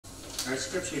Our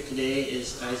scripture today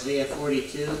is Isaiah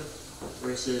 42,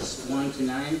 verses 1 to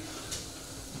 9. It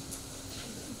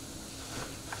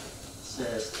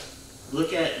says,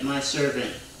 "Look at my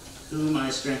servant, whom I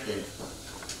strengthened.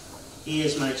 He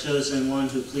is my chosen one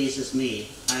who pleases me.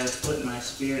 I have put my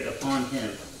spirit upon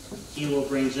him. He will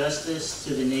bring justice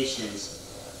to the nations.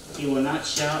 He will not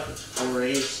shout or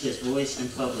raise his voice in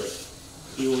public.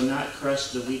 He will not crush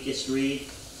the weakest reed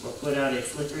or put out a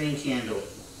flickering candle.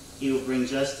 He will bring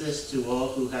justice to all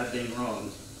who have been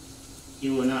wronged.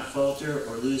 He will not falter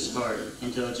or lose heart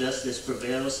until justice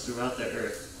prevails throughout the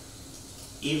earth.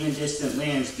 Even distant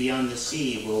lands beyond the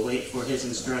sea will wait for his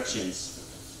instructions.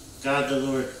 God the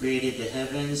Lord created the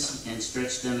heavens and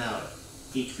stretched them out.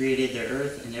 He created the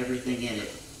earth and everything in it.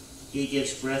 He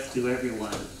gives breath to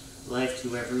everyone, life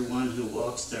to everyone who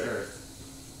walks the earth.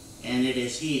 And it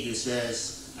is he who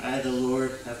says, I, the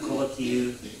Lord, have called to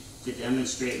you to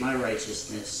demonstrate my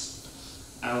righteousness.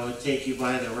 I will take you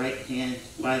by the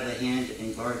hand,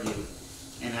 and guard you,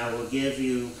 and I will give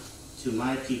you to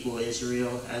my people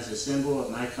Israel as a symbol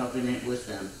of my covenant with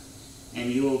them,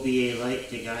 and you will be a light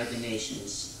to guide the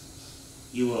nations.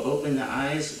 You will open the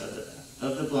eyes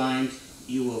of the blind.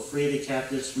 You will free the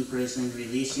captives from prison,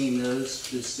 releasing those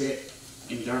who sit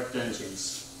in dark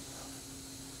dungeons.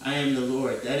 I am the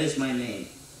Lord, that is my name.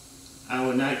 I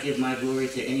will not give my glory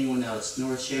to anyone else,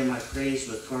 nor share my praise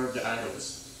with carved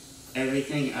idols.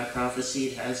 Everything I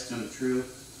prophesied has come true,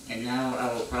 and now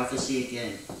I will prophesy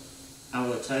again. I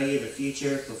will tell you the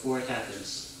future before it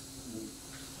happens.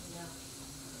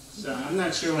 So I'm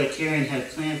not sure what Karen had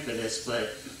planned for this,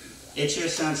 but it sure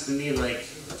sounds to me like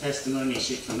testimony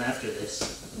should come after this,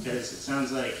 because it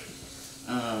sounds like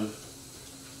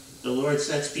the Lord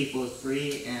sets people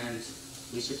free, and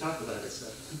we should talk about it. So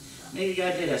maybe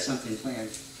God did have something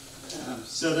planned.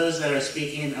 So those that are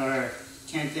speaking are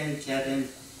Kenton, Kevin,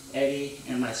 Eddie,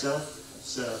 and myself.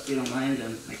 So if you don't mind,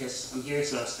 I guess I'm here,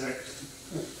 so I'll start.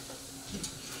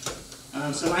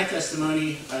 So my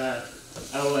testimony, I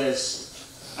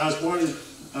was born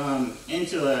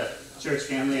into a church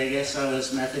family. I guess I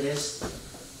was Methodist,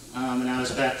 and I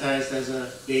was baptized as a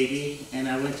baby, and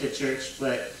I went to church,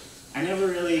 but I never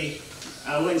really,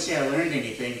 I wouldn't say I learned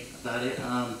anything about it,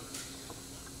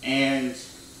 and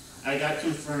I got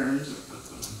confirmed.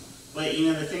 But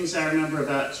you know, the things I remember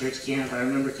about church camp, I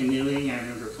remember canoeing, I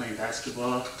remember playing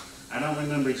basketball. I don't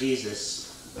remember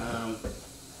Jesus.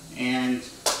 And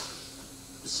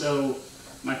so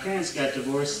my parents got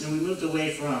divorced, and we moved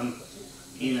away from,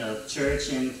 you know, church,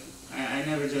 and I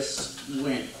never just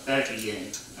went back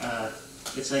again.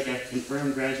 It's like I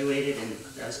confirmed, graduated, and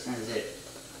that's kind of it.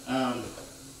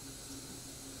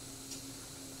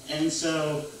 And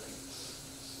so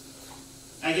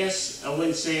I guess I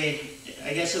wouldn't say,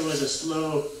 I guess it was a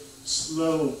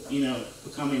slow, you know,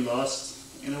 becoming lost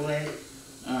in a way.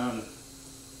 And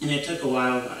it took a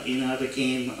while. You know, I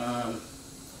became,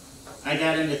 I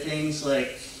got into things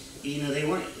like, you know, they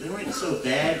weren't so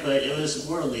bad, but it was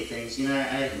worldly things. You know,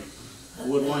 I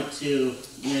would want to,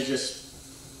 you know, just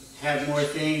have more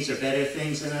things or better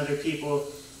things than other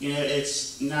people. You know,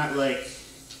 it's not like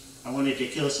I wanted to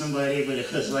kill somebody, but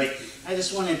it was like, I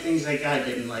just wanted things that God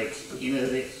didn't like. You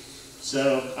know,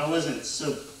 so I wasn't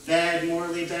so bad,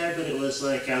 morally bad, but it was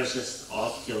like I was just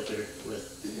off kilter with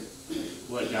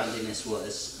what godliness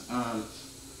was.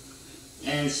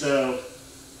 And so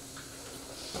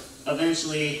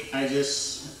eventually I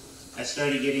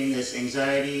started getting this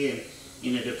anxiety and,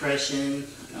 you know, depression.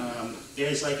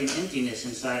 There's like an emptiness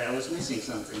inside. I was missing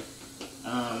something.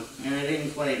 And I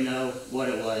didn't quite know what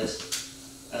it was.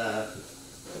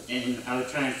 And I would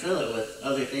try and fill it with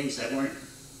other things that weren't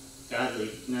godly,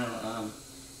 you know,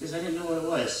 because I didn't know what it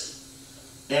was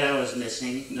that I was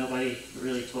missing. Nobody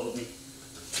really told me.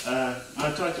 I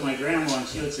would talk to my grandma, and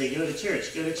she would say, go to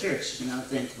church, go to church. And I would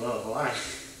think, well, why?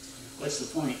 What's the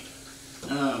point?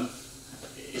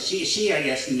 She, I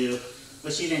guess, knew,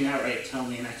 but she didn't outright tell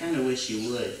me, and I kind of wish she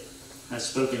would have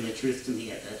spoken the truth to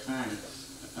me at that time.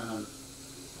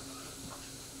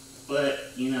 But,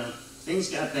 you know, things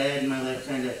got bad in my life,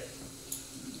 kind of.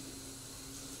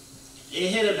 It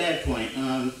hit a bad point,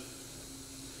 and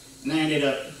I ended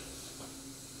up,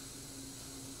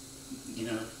 you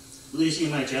know, losing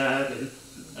my job, and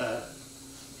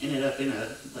ended up in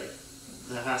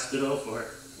the hospital for,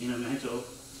 you know, mental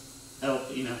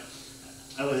help. You know,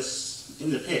 I was in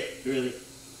the pit, really,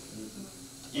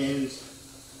 and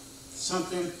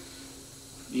something,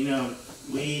 you know,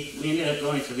 we ended up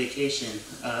going for vacation.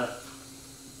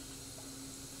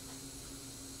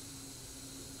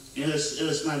 It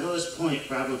was my lowest point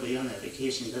probably on that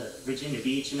vacation to Virginia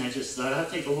Beach, and I just thought I'll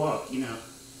take a walk, you know,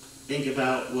 think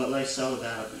about what life's all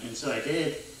about. And so I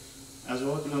did, I was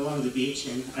walking along the beach,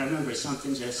 and I remember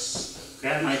something just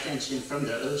grabbed my attention from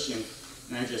the ocean,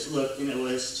 and I just looked, and it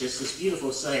was just this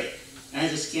beautiful sight. And I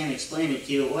just can't explain it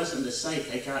to you. It wasn't the sight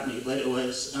that got me, but it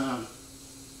was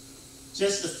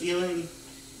just the feeling.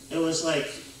 It was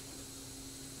like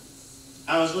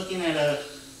I was looking at a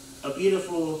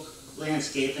beautiful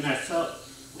landscape, and I felt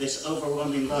this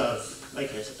overwhelming love,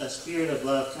 like a spirit of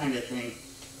love kind of thing.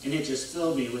 And it just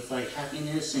filled me with like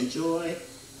happiness and joy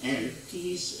and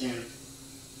peace and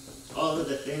all of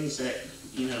the things that,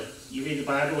 you know, you read the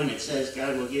Bible and it says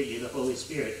God will give you the Holy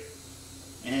Spirit.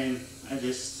 And and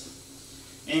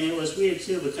it was weird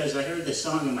too, because I heard this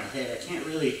song in my head. I can't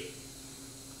really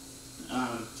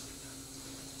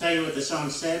tell you what the song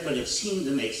said, but it seemed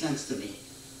to make sense to me.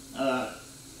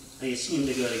 They seemed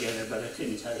to go together, but I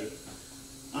couldn't tell you.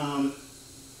 And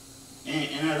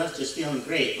I left just feeling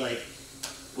great, like,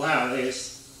 wow, I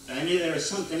knew there was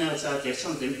something else out there,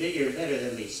 something bigger, better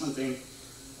than me, something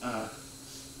to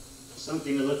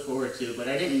look forward to, but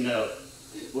I didn't know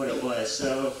what it was.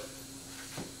 So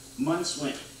months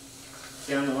went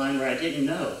down the line where I didn't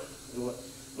know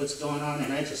what's going on,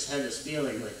 and I just had this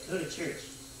feeling like, go to church.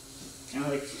 Kind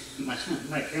of like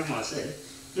my grandma said,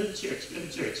 go to church, go to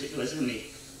church. It was in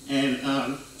me. And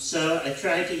so I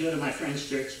tried to go to my friend's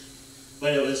church,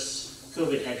 but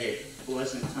COVID had hit. It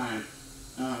wasn't time.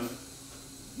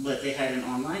 But they had an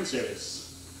online service,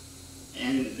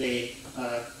 and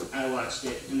I watched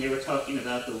it, and they were talking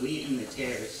about the wheat and the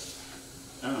tares.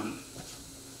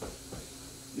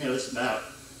 It was about,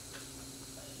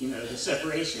 you know, the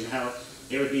separation, how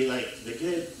there would be like the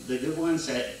good ones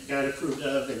that God approved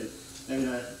of, and then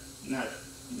the not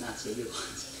so good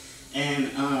ones.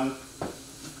 And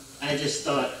I just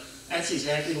thought that's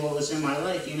exactly what was in my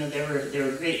life. You know, there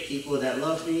were great people that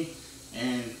loved me,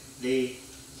 and they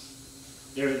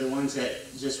were the ones that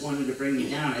just wanted to bring me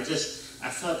down. I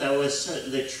felt that was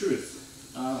the truth.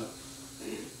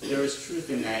 There was truth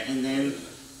in that. And then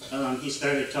he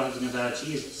started talking about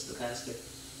Jesus, the pastor.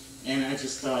 And I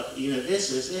just thought, you know, this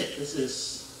is it. This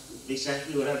is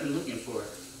exactly what I've been looking for.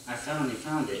 I finally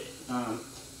found it. And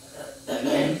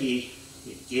then he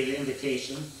gave the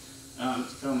invitation to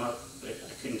come up, but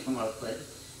I couldn't come up. But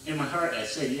in my heart, I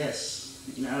said, yes,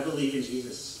 you know, I believe in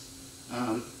Jesus.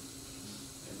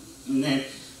 And then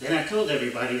I told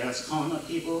everybody. I was calling up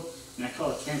people, and I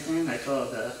called Kenton, I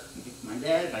called my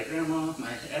dad, my grandma,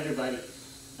 everybody.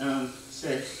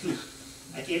 Said, you know,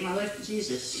 I gave my life to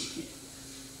Jesus.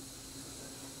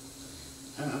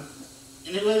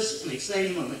 And it was an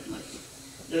exciting moment. Like,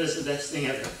 it was the best thing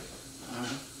ever.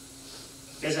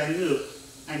 Because I knew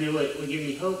what would give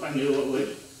me hope. I knew what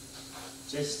would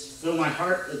just fill my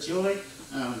heart with joy.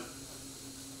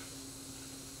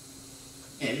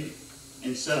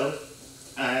 And so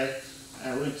I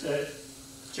went to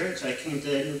church. I came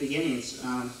to New Beginnings,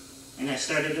 and I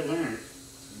started to learn.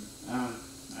 I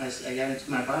got into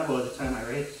my Bible at the time. I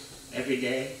read every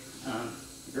day. I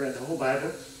read the whole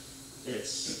Bible.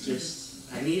 It's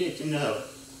just, I needed to know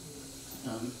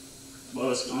what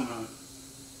was going on.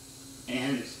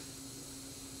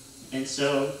 And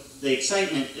so the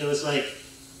excitement, it was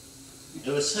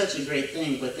such a great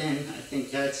thing, but then I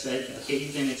think God said, okay,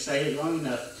 you've been excited long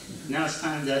enough. Now it's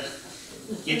time to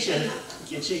get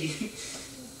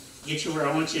you where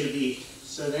I want you to be.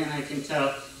 So then I can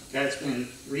tell God's been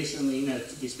recently, you know,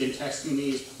 he's been testing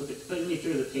me, he's putting me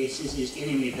through the paces, he's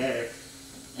getting me better,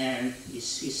 and he's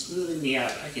smoothing me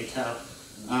out, I can tell.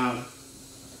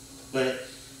 But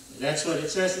that's what it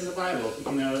says in the Bible.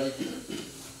 You know,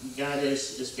 God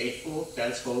is faithful,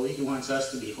 God's holy, he wants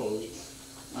us to be holy.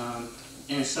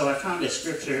 And so I found a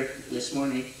scripture this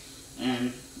morning,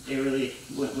 and it really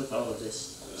went with all of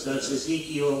this. So it's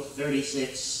Ezekiel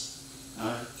 36,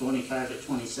 25 to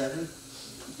 27.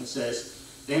 It says,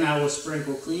 then I will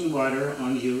sprinkle clean water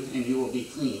on you, and you will be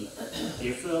clean.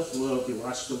 Your filth will be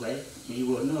washed away, and you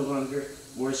will no longer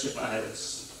worship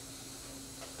idols.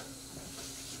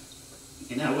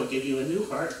 And I will give you a new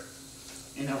heart,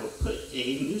 and I will put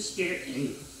a new spirit in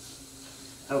you.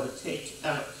 I will take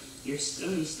out your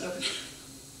stony, stubborn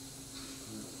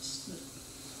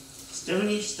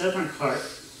heart,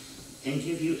 and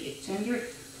give you a tender,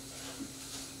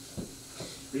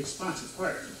 responsive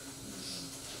heart.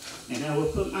 And I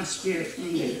will put my spirit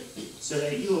in you, so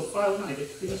that you will follow my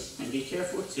decrees and be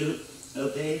careful to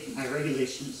obey my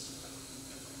regulations.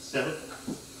 So,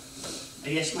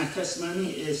 I guess my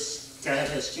testimony is God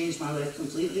has changed my life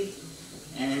completely,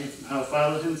 and I'll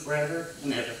follow him forever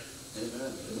and ever.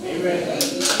 Amen. Amen.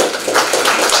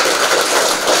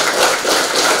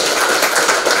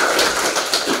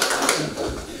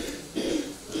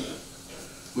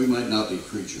 We might not godly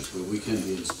creatures, but we can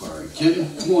be inspiring.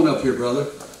 Ken, come on up here, brother.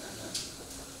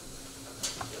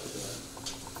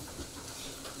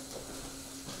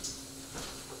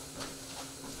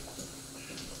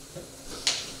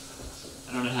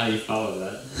 I don't know how you follow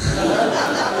that.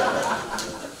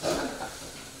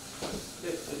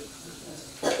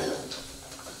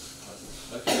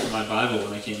 Looking for my Bible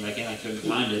when I came back in, I couldn't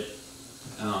find it.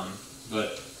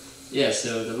 But yeah,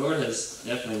 so the Lord has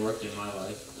definitely worked in my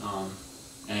life.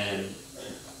 And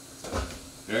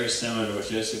very similar to what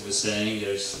Joseph was saying,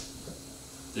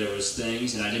 there was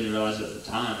things, and I didn't realize it at the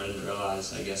time. I didn't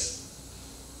realize, I guess,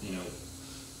 you know,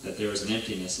 that there was an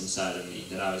emptiness inside of me,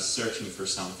 that I was searching for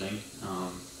something,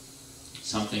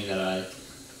 something that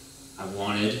I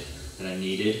wanted, that I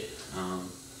needed,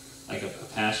 like a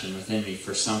passion within me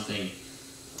for something,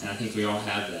 and I think we all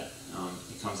have that.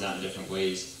 It comes out in different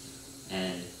ways,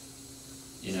 and,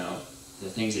 you know, the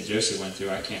things that Joseph went through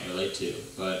I can't relate to,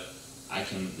 but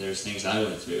there's things I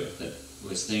went through that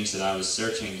was things that I was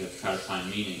searching to try to find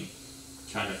meaning,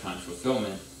 trying to find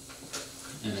fulfillment,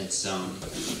 and it's,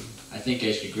 I think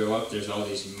as you grow up, there's all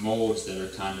these molds that are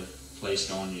kind of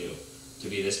placed on you to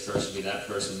be this person, be that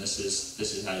person. This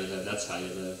is how you live. That's how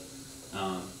you live.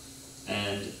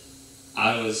 And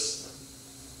I was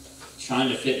trying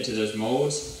to fit into those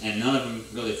molds, and none of them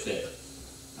really fit.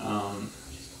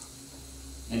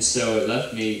 And so it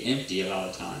left me empty a lot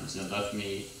of times. And it left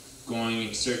me going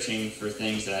and searching for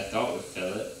things that I thought would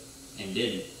fill it, and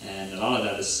didn't. And a lot of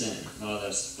that is sin. A lot of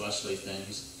that's fleshly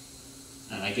things.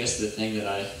 And I guess the thing that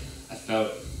I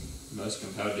felt most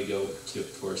compelled to go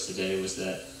towards today was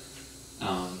that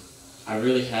I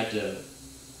really had to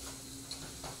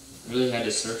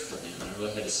search for Him. I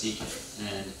really had to seek Him.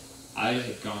 And I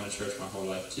had gone to church my whole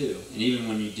life too. And even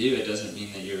when you do, it doesn't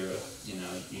mean that you're,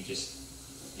 you just,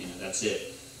 that's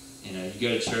it. You know, you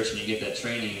go to church and you get that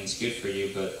training and it's good for you,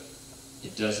 but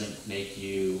it doesn't make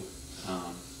you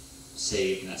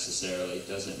saved necessarily. It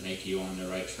doesn't make you on the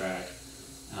right track.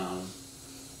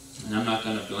 And I'm not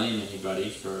going to blame anybody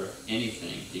for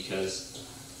anything, because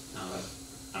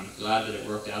I'm glad that it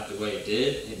worked out the way it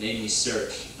did. It made me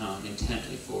search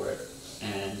intently for it,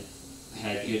 and I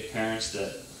had good parents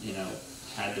that,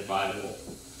 had the Bible,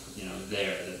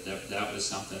 there. That was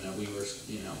something that we were,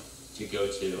 to go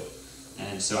to.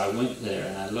 And so I went there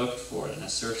and I looked for it and I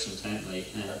searched intently,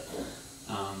 and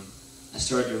I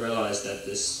started to realize that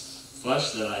this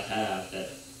flesh that I have that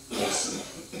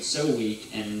is so weak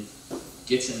and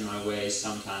gets in my way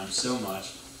sometimes so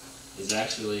much is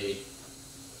actually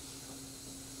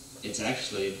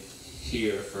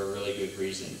here for a really good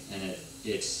reason. And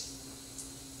it's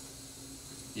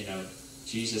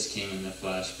Jesus came in the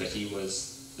flesh, but He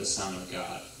was the Son of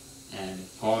God. And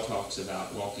Paul talks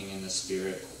about walking in the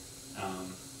Spirit,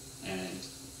 and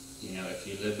if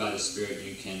you live by the Spirit,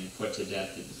 you can put to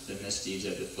death the misdeeds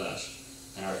of the flesh.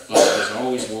 And our flesh is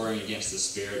always warring against the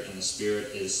Spirit, and the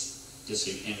Spirit is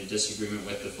in a disagreement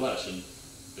with the flesh, and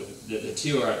the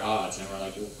two are at odds. And we're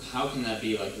like, well, how can that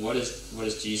be? Like, what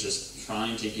is Jesus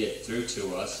trying to get through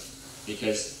to us?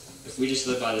 Because if we just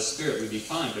live by the Spirit, we'd be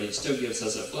fine, but He still gives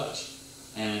us a flesh,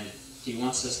 and He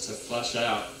wants us to flesh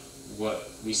out what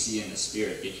we see in the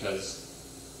Spirit, because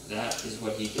that is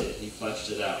what He did. He fleshed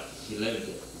it out. He lived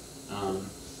it.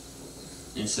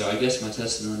 And so I guess my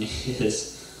testimony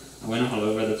is, I went all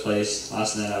over the place.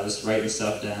 Last night I was writing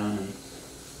stuff down and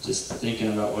just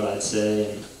thinking about what I'd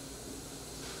say. And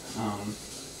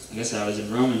I guess I was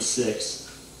in Romans 6.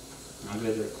 I'll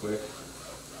go there quick.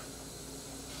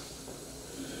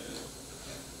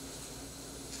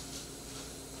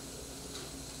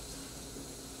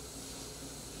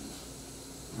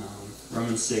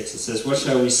 Romans 6, it says, "What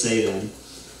shall we say then?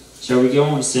 Shall we go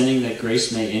on sinning that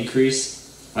grace may increase?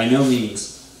 By no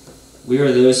means. We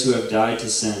are those who have died to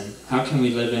sin. How can we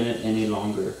live in it any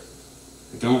longer?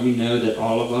 Don't you know that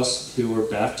all of us who were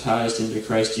baptized into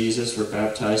Christ Jesus were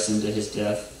baptized into His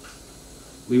death?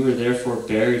 We were therefore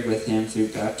buried with Him through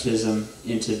baptism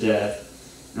into death,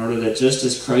 in order that just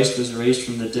as Christ was raised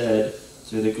from the dead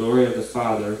through the glory of the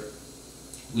Father,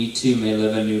 we too may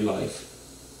live a new life.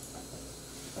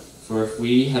 For if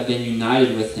we have been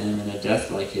united with Him in a death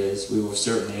like His, we will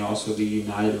certainly also be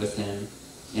united with Him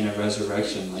in a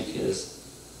resurrection like His.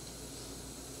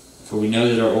 For we know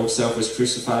that our old self was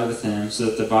crucified with Him, so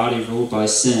that the body ruled by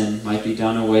sin might be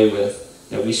done away with,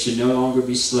 that we should no longer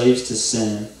be slaves to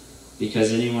sin,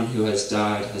 because anyone who has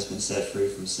died has been set free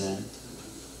from sin."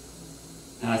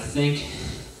 And I think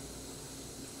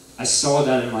I saw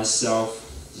that in myself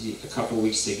a couple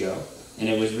weeks ago, and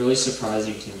it was really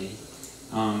surprising to me.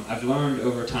 I've learned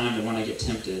over time that when I get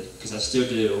tempted, because I still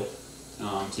do,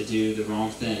 to do the wrong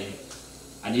thing,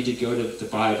 I need to go to the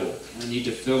Bible, and I need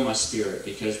to fill my spirit,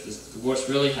 because what's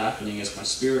really happening is my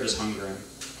spirit is hungering.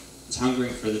 It's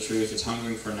hungering for the truth, it's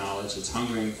hungering for knowledge, it's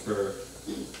hungering for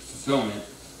fulfillment,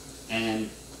 and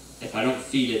if I don't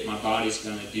feed it, my body's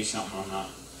going to do something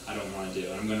I don't want to do,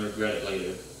 and I'm going to regret it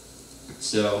later.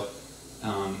 So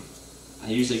I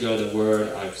usually go to the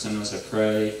Word. Sometimes I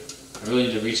pray. I really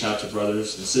need to reach out to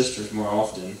brothers and sisters more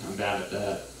often. I'm bad at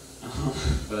that.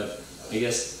 But I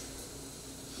guess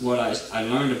what I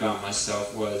learned about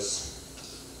myself was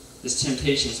this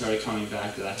temptation started coming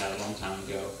back that I had a long time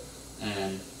ago,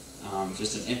 and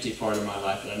just an empty part of my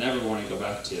life that I never want to go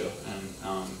back to.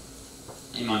 And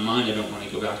in my mind, I don't want to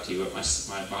go back to, but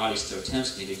my body still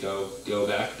tempts me to go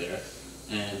back there.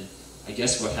 And I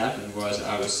guess what happened was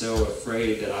I was so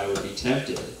afraid that I would be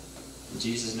tempted. And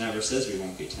Jesus never says we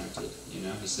won't be tempted. You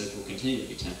know, he says we'll continue to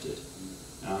be tempted.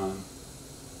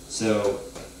 So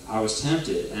I was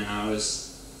tempted, and I was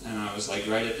like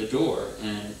right at the door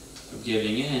and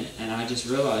giving in, and I just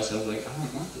realized, I was like, I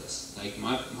don't want this. Like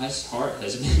my heart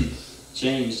has been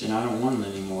changed, and I don't want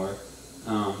them anymore.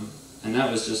 And that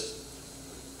was just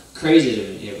crazy to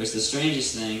me. It was the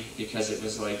strangest thing, because it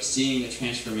was like seeing the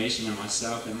transformation of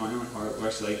myself in my own heart, where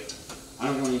it's like, I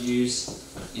don't want to use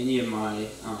any of my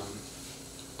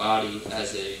body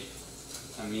as a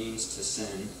means to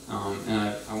sin.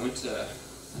 And I went to,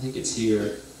 I think it's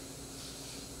here,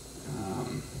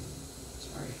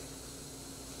 sorry.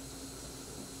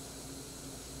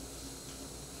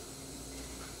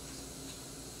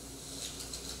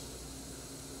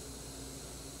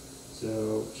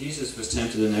 So Jesus was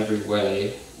tempted in every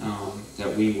way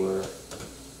that we were,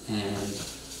 and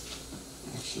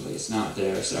actually it's not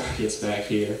there, sorry, it's back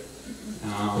here.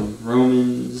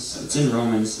 Romans, it's in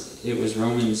Romans, it was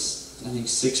Romans, I think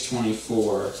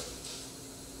 6:24.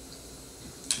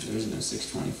 There is no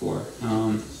 6:24.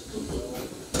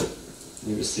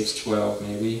 Maybe it was 6:12,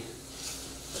 maybe.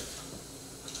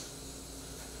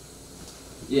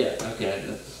 Yeah,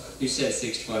 okay. You said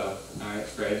 6:12. Alright,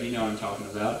 Fred, you know what I'm talking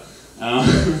about.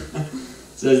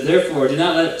 It says, therefore, do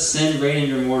not let sin reign in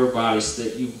your mortal body, so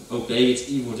that you obey its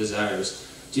evil desires.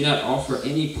 Do not offer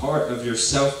any part of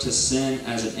yourself to sin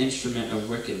as an instrument of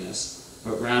wickedness,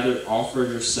 but rather offer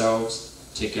yourselves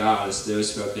to God as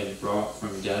those who have been brought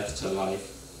from death to life,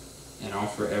 and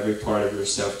offer every part of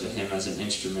yourself to Him as an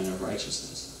instrument of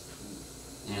righteousness.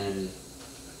 And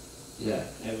yeah,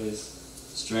 it was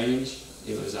strange.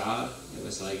 It was odd. It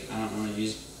was like, I don't want to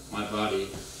use my body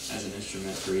as an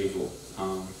instrument for evil.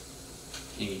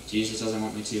 And Jesus doesn't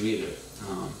want me to either.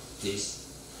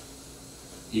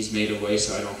 He's made a way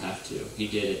so I don't have to. He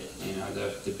did it. You know,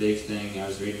 the big thing, I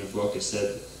was reading a book, it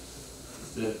said,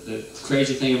 the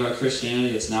crazy thing about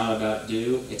Christianity, it's not about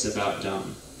do, it's about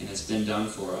done. And it's been done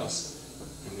for us.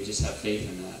 And we just have faith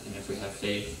in that. And if we have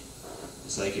faith,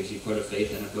 it's like if you put a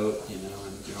faith in a boat, you know,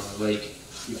 and you're on a lake,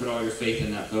 you put all your faith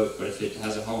in that boat, but if it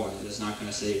has a hole in it, it's not going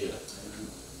to save you.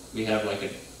 We have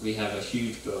a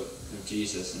huge boat of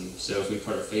Jesus, and so if we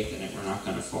put our faith in it, we're not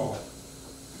going to fall.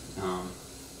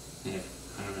 And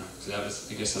I don't know. So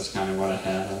I guess that's kind of what I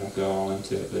had. I won't go all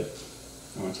into it, but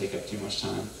I don't want to take up too much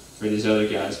time for these other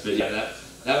guys. But yeah,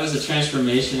 that was a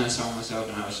transformation I saw myself,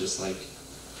 and I was just like,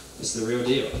 it's the real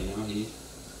deal, you know.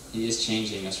 He is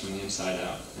changing us from the inside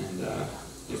out, and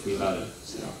if we let Him.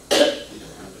 So,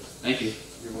 thank you.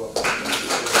 You're welcome.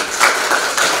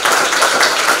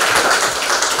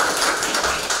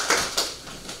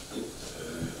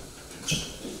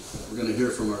 We're going to hear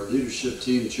from our leadership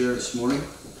team chair this morning.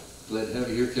 Glad to have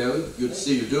you here, Kelly. Good to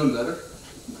see you're doing better.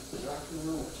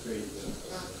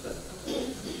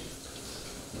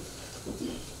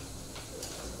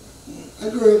 I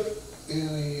grew up in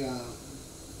a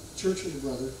church with a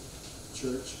brother,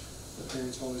 church. My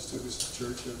parents always took us to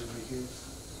church every weekend.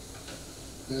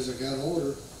 As I got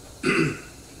older, I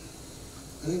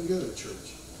didn't go to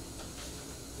church.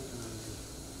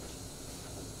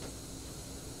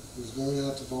 I was going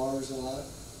out to bars a lot,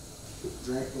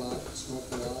 drank a lot,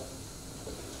 smoked a lot,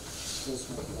 still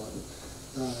smoke a lot.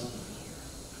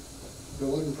 But it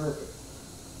wasn't perfect.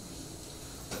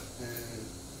 And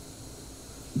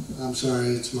I'm sorry,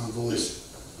 it's my voice.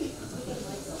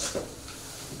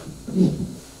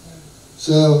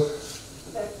 So,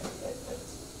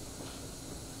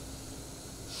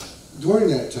 during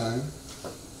that time,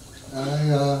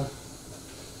 I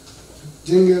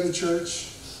didn't go to church.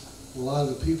 A lot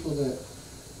of the people that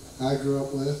I grew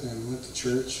up with and went to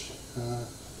church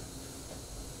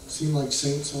seemed like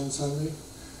saints on Sunday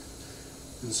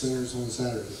and sinners on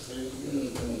Saturday.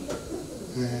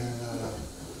 And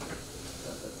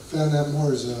found that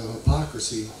more as a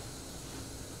hypocrisy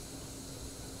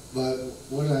But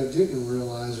what I didn't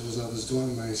realize was I was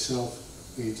doing myself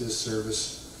a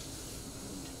disservice,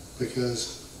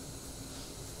 because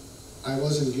I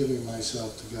wasn't giving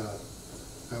myself to God.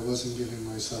 I wasn't giving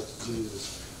myself to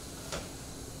Jesus.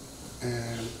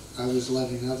 And I was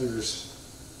letting others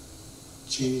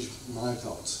change my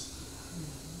thoughts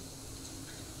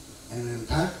and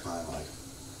impact my life.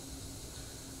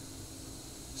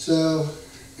 So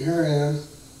here I am,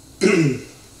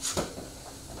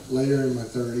 later in my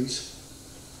 30s,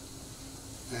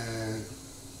 and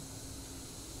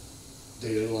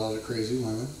dated a lot of crazy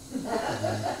women.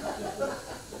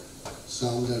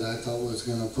 Some that I thought was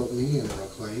going to put me in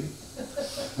reclaim.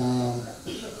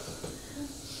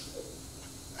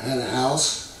 I had a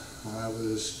house. I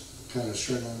was kind of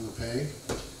struggling to pay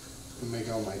to make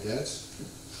all my debts.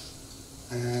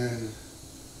 And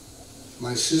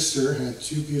my sister had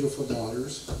 2 beautiful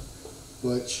daughters,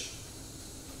 which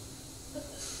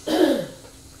I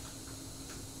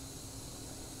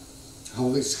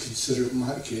always considered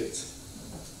my kids.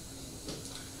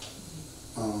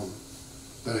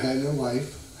 But I had no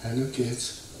wife, had no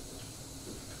kids.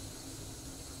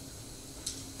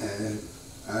 And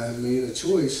I made a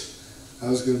choice I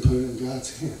was going to put it in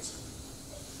God's hands.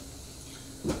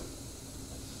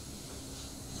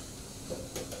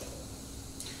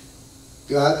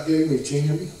 God gave me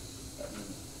Tammy,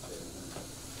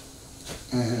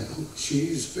 and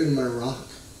she's been my rock.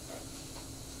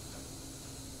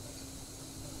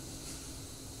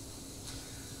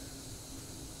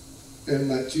 And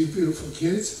my 2 beautiful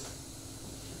kids.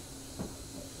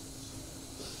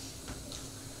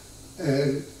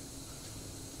 And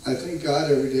I thank God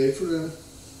every day for them.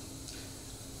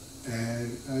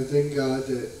 And I thank God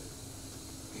that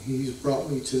He's brought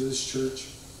me to this church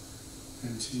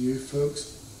and to you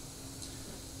folks.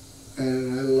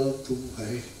 And I love the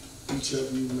way each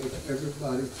of you make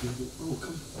everybody feel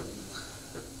welcome,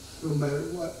 no matter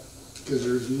what, because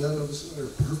there's none of us that are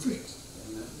perfect.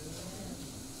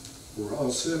 We're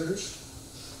all sinners.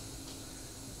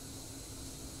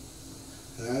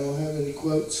 And I don't have any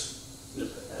quotes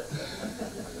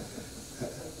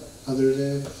other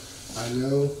than I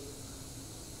know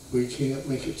we can't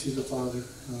make it to the Father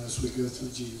unless we go through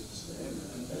Jesus.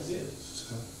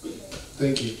 So,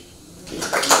 thank you.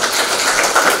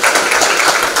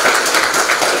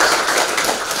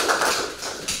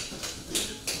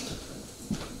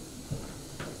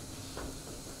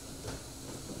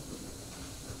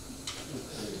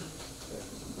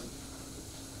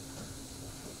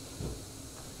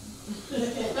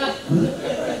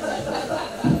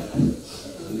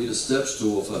 Step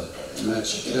stool if I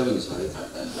match Kevin's height.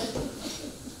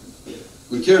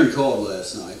 When Karen called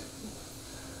last night,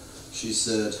 she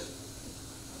said,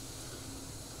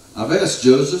 I've asked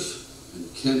Joseph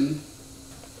and Kenton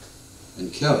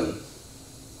and Kevin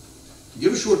to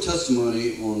give a short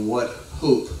testimony on what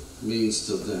hope means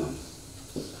to them.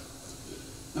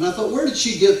 And I thought, where did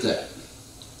she get that?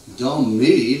 Dumb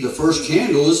me, the first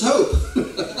candle is hope.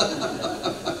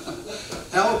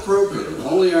 How appropriate.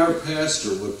 Only our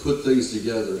pastor would put things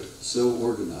together so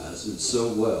organized and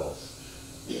so well.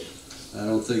 I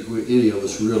don't think any of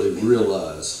us really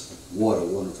realize what a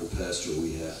wonderful pastor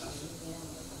we have.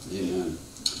 Amen.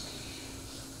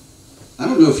 I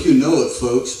don't know if you know it,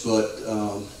 folks, but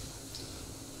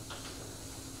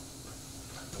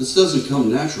this doesn't come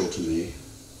natural to me.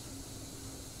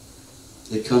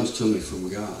 It comes to me from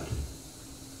God.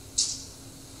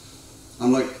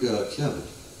 I'm like Kevin.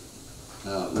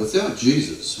 Without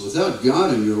Jesus, without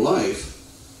God in your life,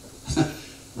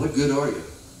 what good are you?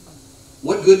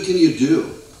 What good can you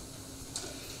do?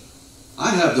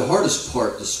 I have the hardest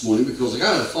part this morning because I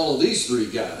got to follow these 3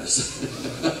 guys.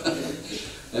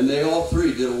 And they all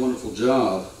 3 did a wonderful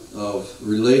job of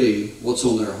relating what's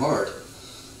on their heart.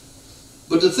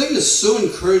 But the thing that's so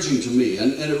encouraging to me,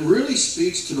 and it really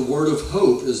speaks to the word of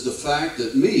hope, is the fact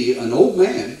that me, an old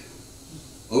man,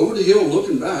 over the hill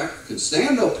looking back, can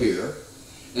stand up here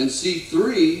and see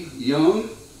 3 young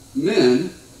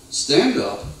men stand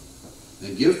up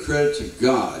and give credit to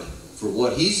God for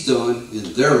what He's done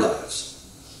in their lives.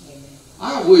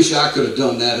 I wish I could have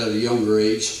done that at a younger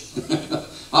age.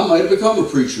 I might have become a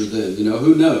preacher then, you know,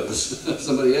 who knows?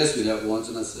 Somebody asked me that once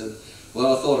and I said,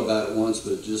 well, I thought about it once,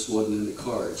 but it just wasn't in the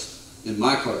cards, in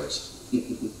my cards.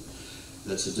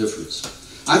 That's the difference.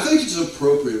 I think it's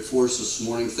appropriate for us this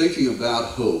morning, thinking about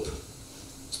hope,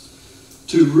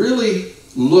 to really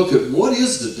look at what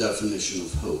is the definition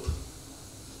of hope.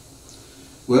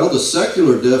 Well, the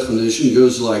secular definition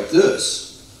goes like this.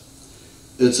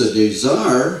 It's a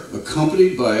desire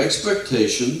accompanied by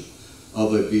expectation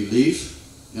of a belief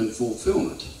and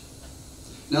fulfillment.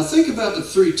 Now think about the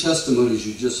three testimonies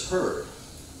you just heard.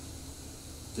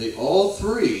 They all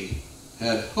three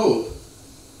had hope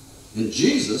in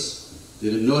Jesus. They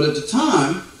didn't know it at the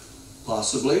time,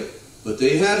 possibly, but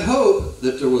they had hope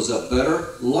that there was a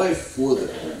better life for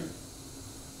them.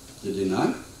 Did they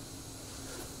not?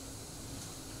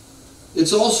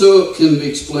 It also can be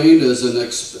explained as an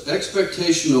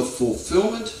expectation of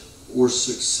fulfillment or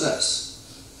success.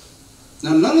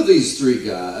 Now, none of these three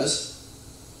guys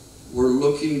were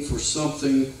looking for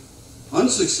something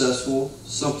unsuccessful,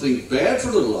 something bad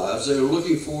for their lives. They were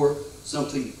looking for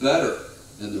something better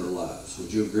in their lives.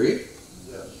 Would you agree?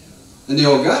 Yes. And they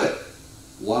all got it.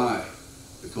 Why?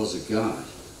 Because of God.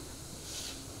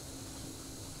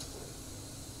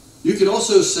 You could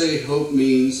also say hope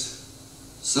means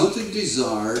something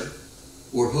desired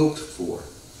or hoped for.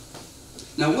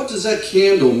 Now, what does that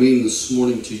candle mean this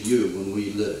morning to you when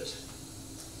we lit it?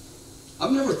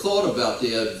 I've never thought about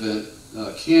the Advent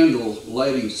candle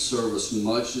lighting service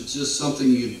much. It's just something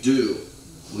you do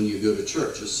when you go to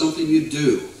church. It's something you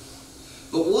do.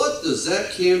 But what does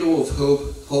that candle of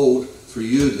hope hold for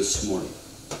you this morning?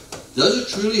 Does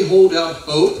it truly hold out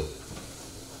hope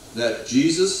that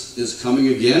Jesus is coming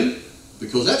again?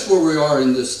 Because that's where we are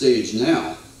in this stage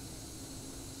now.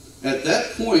 At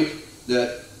that point,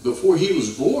 that before he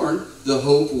was born, the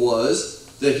hope was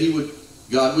that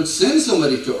God would send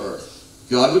somebody to earth.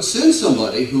 God would send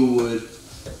somebody who would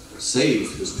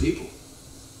save his people.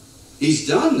 He's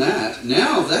done that.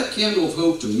 Now that candle of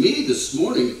hope to me this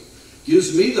morning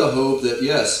gives me the hope that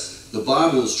yes, the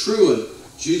Bible is true and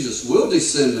Jesus will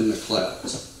descend in the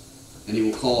clouds and he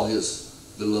will call his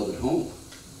beloved home.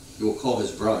 He will call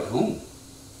his bride home.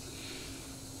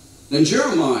 In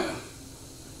Jeremiah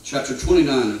chapter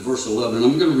 29 and verse 11,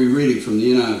 I'm going to be reading from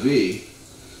the NIV.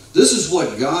 This is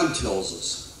what God tells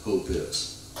us hope is.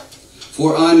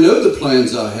 For I know the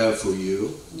plans I have for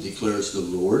you, declares the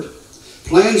Lord,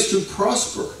 plans to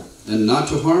prosper and not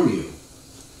to harm you,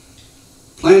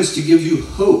 plans to give you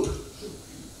hope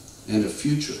and a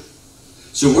future.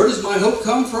 So where does my hope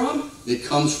come from? It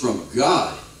comes from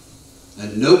God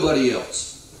and nobody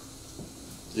else.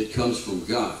 It comes from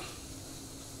God.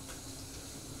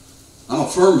 I'm a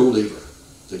firm believer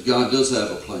that God does have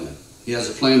a plan. He has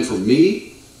a plan for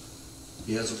me.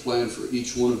 He has a plan for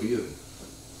each one of you.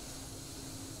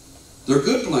 They're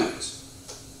good plans.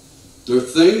 They're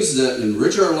things that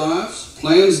enrich our lives,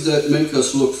 plans that make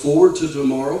us look forward to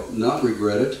tomorrow, not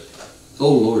regret it.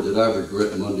 Oh Lord, did I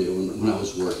regret Monday when I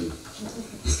was working.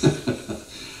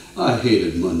 I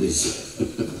hated Mondays.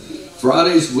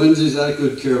 Fridays, Wednesdays, I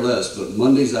could care less, but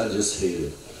Mondays I just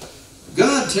hated.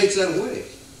 God takes that away.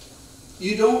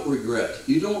 You don't regret.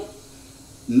 You don't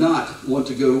not want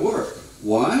to go to work.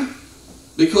 Why?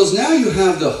 Because now you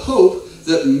have the hope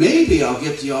that maybe I'll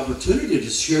get the opportunity to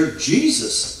share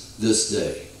Jesus this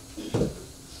day.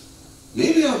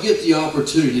 Maybe I'll get the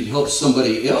opportunity to help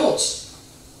somebody else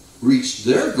reach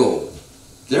their goal,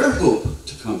 their hope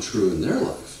to come true in their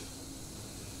life.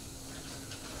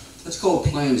 That's called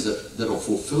plans that'll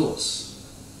fulfill us.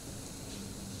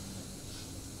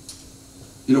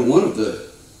 You know, one of the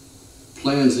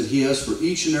plans that he has for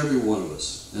each and every one of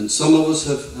us, and some of us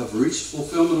have reached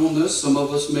fulfillment on this, some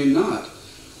of us may not,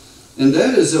 and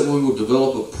that is that we will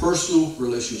develop a personal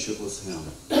relationship with him.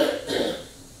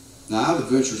 Now, I would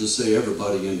venture to say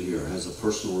everybody in here has a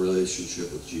personal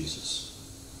relationship with Jesus.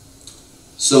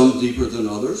 Some deeper than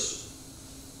others,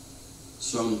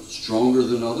 some stronger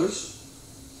than others,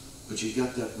 but you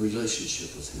got that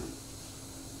relationship with him.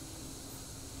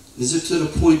 Is it to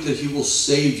the point that he will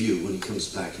save you when he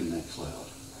comes back in that cloud?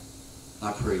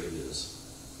 I pray it is.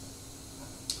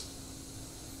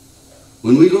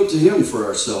 When we look to him for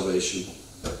our salvation,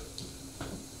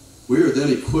 we are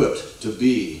then equipped to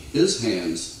be his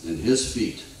hands and his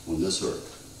feet on this earth.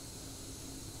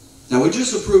 Now, we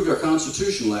just approved our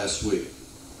Constitution last week.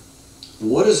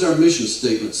 What does our mission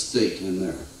statement state in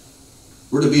there?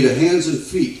 We're to be the hands and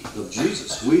feet of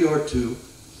Jesus. We are to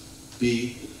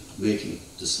be making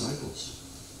disciples.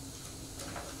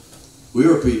 We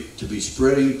are to be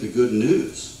spreading the good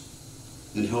news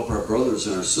and help our brothers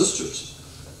and our sisters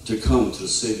to come to the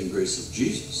saving grace of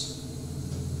Jesus.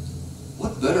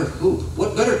 What better hope,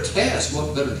 what better task,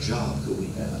 what better job could we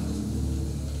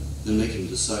have than making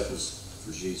disciples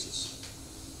for Jesus?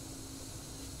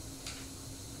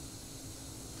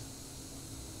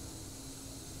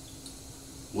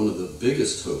 One of the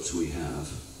biggest hopes we have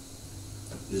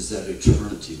is that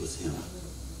eternity with him.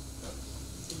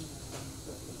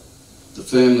 The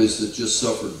families that just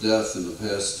suffered death in the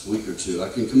past week or two, I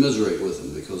can commiserate with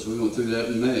them because we went through that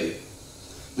in May.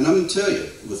 And I'm going to tell you,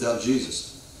 without Jesus,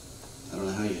 I don't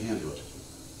know how you handle it.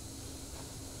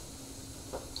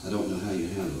 I don't know how you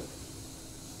handle it.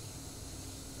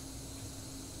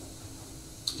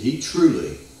 He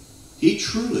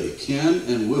truly can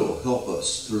and will help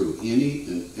us through any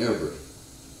and every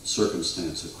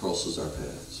circumstance that crosses our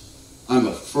paths. I'm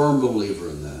a firm believer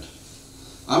in that.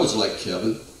 I was like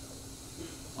Kevin.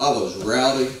 I was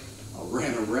rowdy. I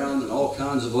ran around and all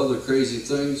kinds of other crazy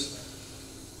things.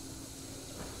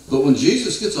 But when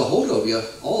Jesus gets a hold of you,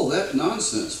 all that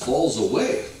nonsense falls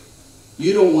away.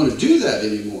 You don't want to do that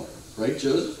anymore. Right,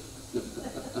 Joseph?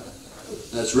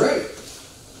 That's right.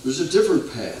 There's a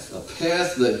different path, a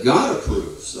path that God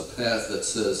approves, a path that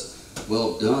says,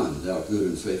 well done, thou good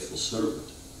and faithful servant.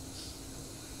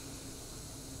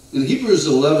 In Hebrews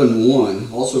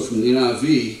 11:1, also from the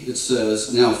NIV, it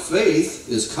says, now faith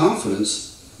is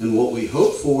confidence in what we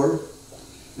hope for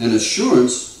and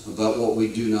assurance about what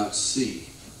we do not see.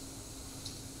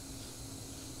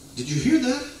 Did you hear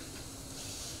that?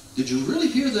 Did you really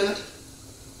hear that?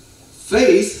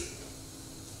 Faith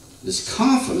is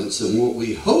confidence in what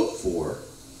we hope for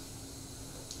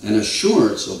and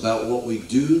assurance about what we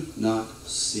do not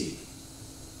see.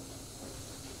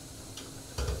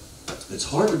 It's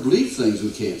hard to believe things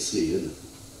we can't see, isn't it?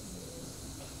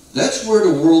 That's where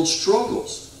the world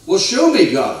struggles. Well, show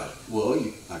me God. Well,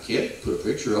 I can't put a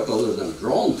picture up other than a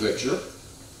drawn picture.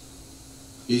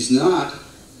 He's not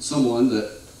someone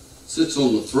that sits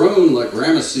on the throne like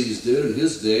Ramesses did in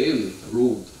his day and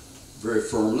ruled very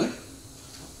firmly.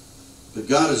 But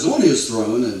God is on his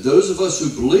throne, and those of us who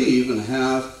believe and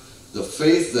have the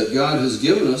faith that God has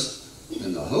given us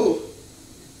and the hope,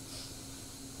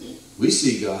 we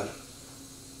see God.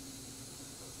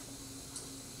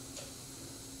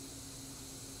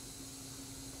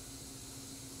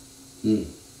 Do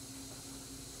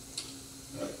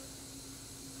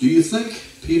you think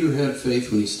Peter had faith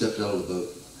when he stepped out of the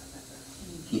boat?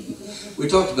 We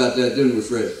talked about that, didn't we,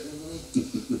 Fred?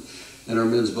 In our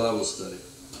men's Bible study.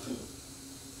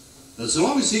 As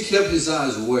long as he kept his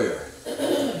eyes where?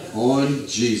 On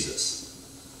Jesus.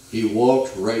 He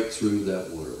walked right through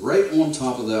that water. Right on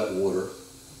top of that water,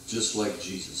 just like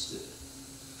Jesus did.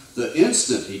 The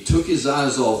instant he took his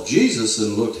eyes off Jesus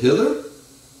and looked hither,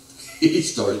 he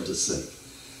started to sink.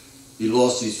 He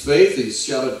lost his faith. He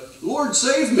shouted, Lord,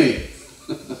 save me.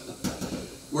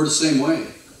 We're the same way.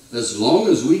 As long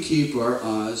as we keep our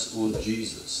eyes on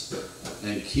Jesus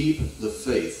and keep the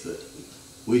faith that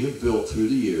we have built through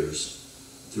the years,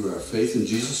 through our faith in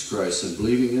Jesus Christ and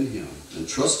believing in him and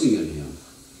trusting in him,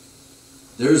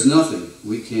 there's nothing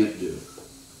we can't do.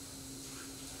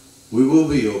 We will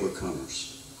be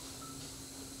overcomers.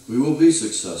 We will be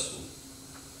successful.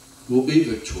 We'll be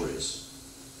victorious.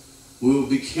 We will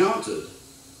be counted.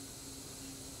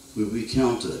 We will be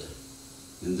counted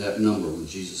in that number when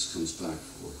Jesus comes back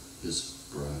for his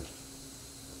bride.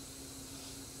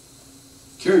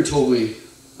 Karen told me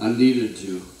I needed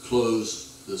to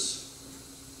close this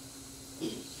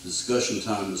discussion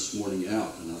time this morning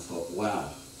out, and I thought,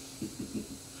 wow,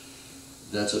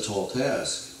 that's a tall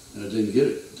task. And I didn't get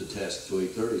it to task till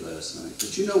 8:30 last night.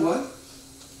 But you know what?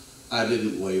 I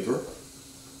didn't waver.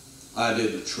 I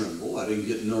didn't tremble. I didn't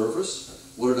get nervous.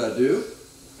 What did I do?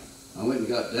 I went and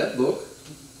got that book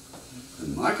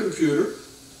and my computer,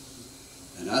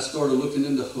 and I started looking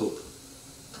into hope.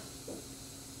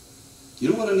 You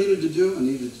know what I needed to do? I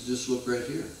needed to just look right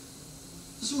here.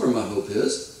 This is where my hope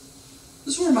is.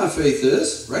 This is where my faith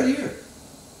is, right here.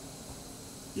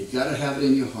 You got to have it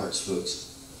in your hearts, folks.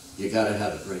 You got to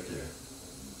have it right there.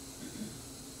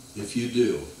 If you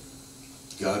do,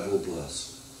 God will bless.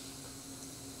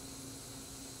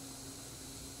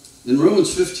 In Romans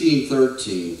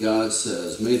 15:13, God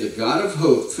says, may the God of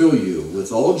hope fill you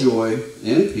with all joy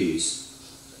and peace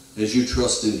as you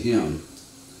trust in him,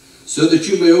 so that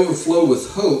you may overflow with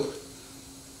hope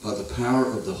by the power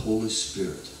of the Holy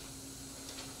Spirit.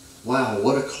 Wow,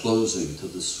 what a closing to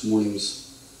this morning's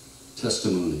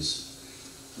testimonies.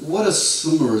 What a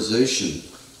summarization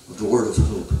of the word of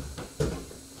hope.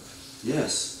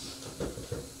 Yes,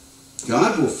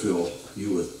 God will fill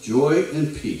you with joy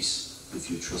and peace if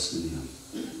you trust in him.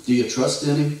 Do you trust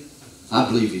in him? I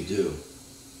believe you do.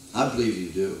 I believe you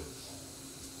do.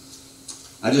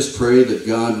 I just pray that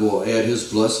God will add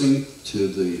his blessing to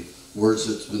the words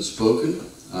that's been spoken.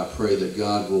 I pray that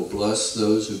God will bless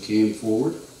those who came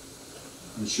forward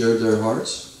and shared their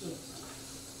hearts.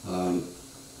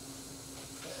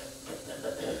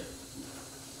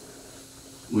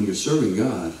 When you're serving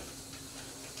God,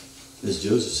 as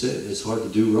Joseph said, it's hard to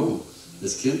do wrong.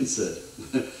 As Kenton said,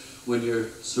 when you're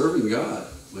serving God,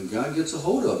 when God gets a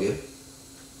hold of you,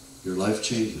 your life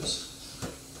changes.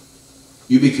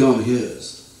 You become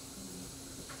his.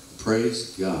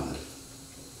 Praise God.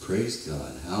 Praise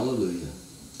God. Hallelujah.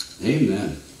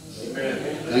 Amen.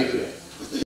 Amen. Thank you.